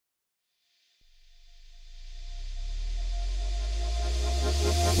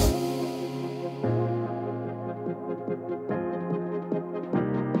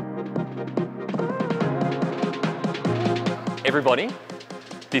everybody.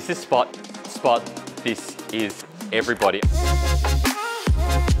 This is Spot. Spot, this is everybody.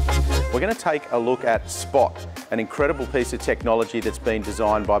 We're going to take a look at Spot, an incredible piece of technology that's been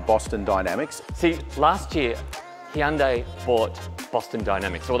designed by Boston Dynamics. See, last year, Hyundai bought Boston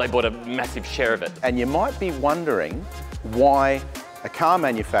Dynamics, or they bought a massive share of it. And you might be wondering why a car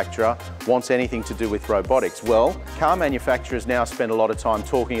manufacturer wants anything to do with robotics. Well, car manufacturers now spend a lot of time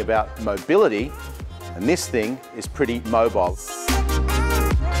talking about mobility, and this thing is pretty mobile.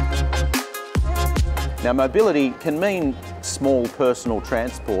 Now, mobility can mean small personal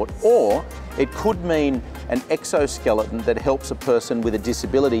transport, or it could mean an exoskeleton that helps a person with a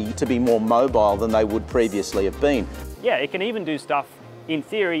disability to be more mobile than they would previously have been. Yeah, it can even do stuff, in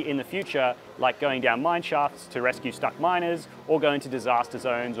theory, in the future, like going down mine shafts to rescue stuck miners, or go into disaster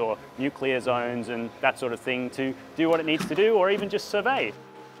zones or nuclear zones and that sort of thing to do what it needs to do, or even just survey.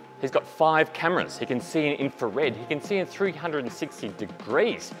 He's got 5 cameras. He can see in infrared. He can see in 360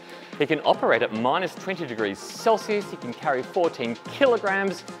 degrees. He can operate at minus 20 degrees Celsius. He can carry 14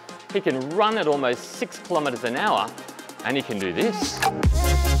 kilograms. He can run at almost 6 kilometers an hour. And he can do this.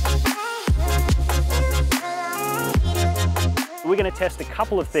 We're going to test a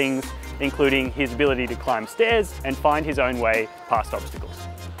couple of things, including his ability to climb stairs and find his own way past obstacles.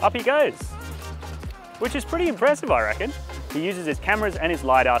 Up he goes, which is pretty impressive, I reckon. He uses his cameras and his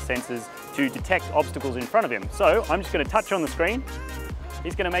LiDAR sensors to detect obstacles in front of him. So I'm just going to touch on the screen.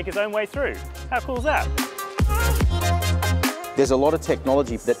 He's going to make his own way through. How cool is that? There's a lot of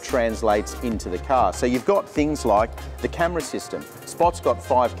technology that translates into the car. So you've got things like the camera system. Spot's got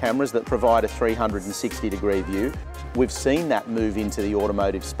 5 cameras that provide a 360-degree view. We've seen that move into the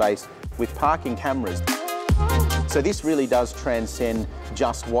automotive space with parking cameras. So this really does transcend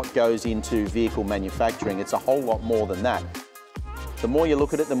just what goes into vehicle manufacturing. It's a whole lot more than that. The more you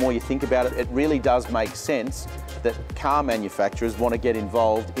look at it, the more you think about it, it really does make sense that car manufacturers want to get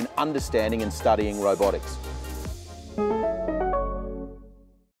involved in understanding and studying robotics.